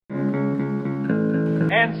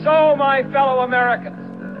And so, my fellow Americans,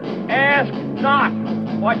 ask not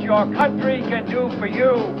what your country can do for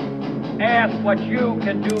you. Ask what you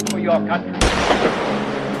can do for your country.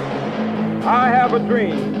 I have a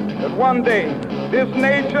dream that one day this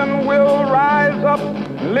nation will rise up,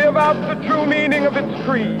 live out the true meaning of its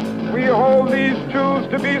creed. We hold these truths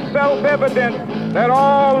to be self-evident, that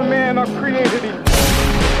all men are created equal.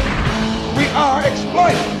 We are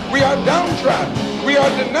exploited. We are downtrodden. We are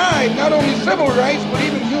denied not only civil rights, but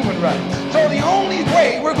even human rights. So the only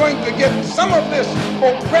way we're going to get some of this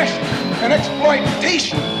oppression and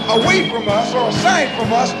exploitation away from us or aside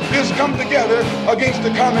from us is come together against the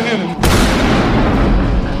common enemy.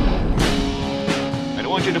 I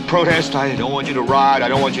don't want you to protest. I don't want you to riot. I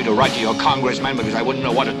don't want you to write to your congressman because I wouldn't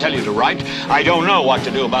know what to tell you to write. I don't know what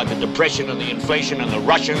to do about the depression and the inflation and the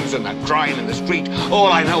Russians and the crime in the street. All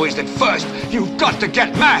I know is that first, you've got to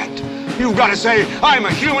get mad. You've got to say, I'm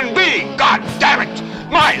a human being. God damn it.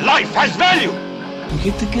 My life has value.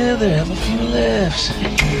 Get together, have a few laughs.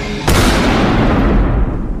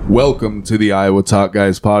 Welcome to the Iowa Talk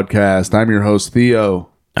Guys podcast. I'm your host, Theo.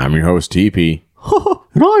 I'm your host, TP.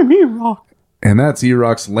 And I'm E-Rock. And that's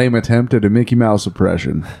E-Rock's lame attempt at a Mickey Mouse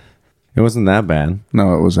impression. It wasn't that bad.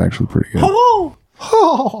 No, it was actually pretty good.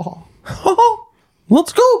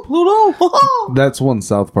 Let's go, Pluto. That's one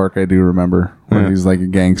South Park I do remember, where he's like a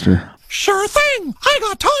gangster. Sure thing. I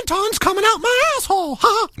got tauntauns coming out my asshole,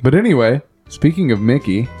 huh? But anyway, speaking of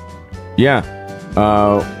Mickey. Yeah.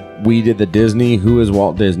 We did the Disney, Who is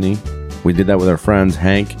Walt Disney? We did that with our friends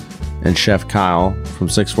Hank and Chef Kyle from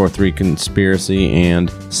 643 Conspiracy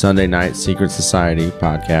and Sunday Night Secret Society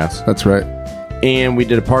podcast. That's right. And we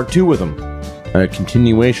did a part 2 with them, a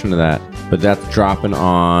continuation of that. But that's dropping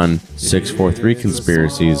on 643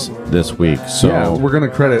 Conspiracies this week. So yeah, we're going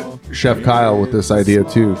to credit Chef Kyle with this idea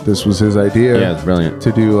too. This was his idea. Yeah, it's brilliant.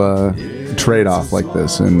 To do a trade-off like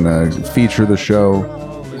this and feature the show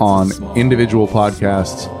on individual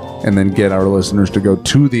podcasts and then get our listeners to go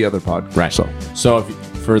to the other podcast. Right. So if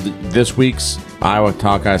for this week's Iowa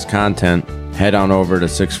Talk Guys content, head on over to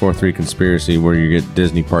 643 Conspiracy where you get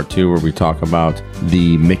Disney Part 2 where we talk about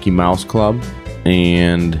the Mickey Mouse Club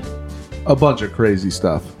and a bunch of crazy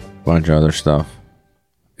stuff. A bunch of other stuff.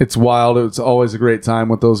 It's wild. It's always a great time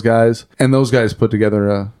with those guys. And those guys put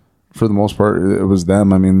together, for the most part, it was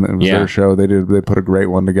them. I mean, it was their show. They put a great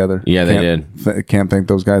one together. Yeah, they did. Can't thank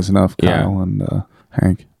those guys enough, Kyle and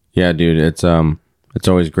Hank. Yeah, dude. It's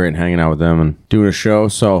always great hanging out with them and doing a show.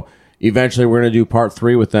 So eventually we're going to do part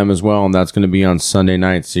 3 with them as well. And that's going to be on Sunday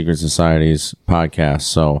Night Secret Society's podcast.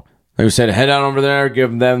 So like we said, head on over there,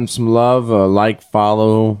 give them some love, like,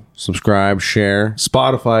 follow, subscribe, share.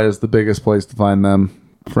 Spotify is the biggest place to find them,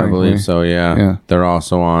 frankly. I believe so, yeah. They're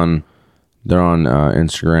also on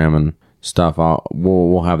Instagram and stuff.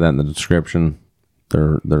 We'll have that in the description.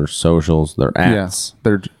 Their socials, their ads.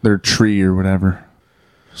 Yeah, their tree or whatever.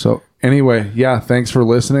 So anyway, yeah, thanks for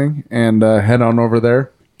listening and head on over there.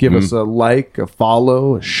 Give us a like, a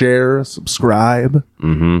follow, a share, a subscribe.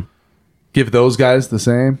 Mm-hmm. Give those guys the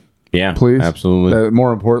same. Yeah, please. Absolutely.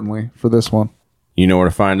 More importantly, for this one, you know where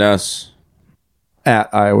to find us. At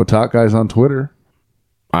Iowa Talk Guys on Twitter.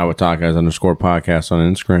 Iowa Talk Guys _podcast on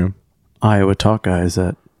Instagram. Iowa Talk Guys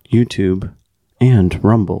at YouTube and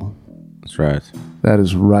Rumble. That's right. That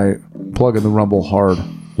is right. Plugging the Rumble hard.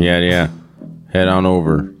 Yeah. Head on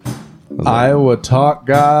over. Iowa Talk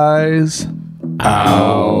Guys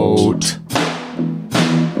out.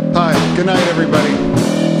 Hi, good night, everybody.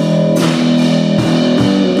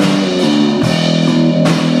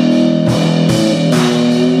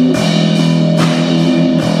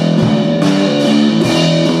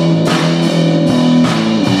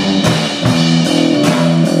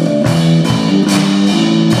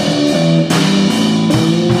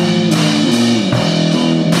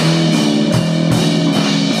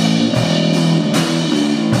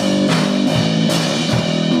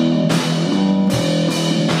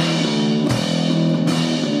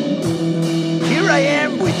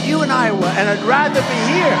 And I'd rather be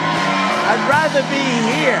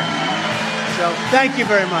here. So thank you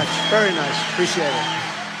very much. Very nice. Appreciate it.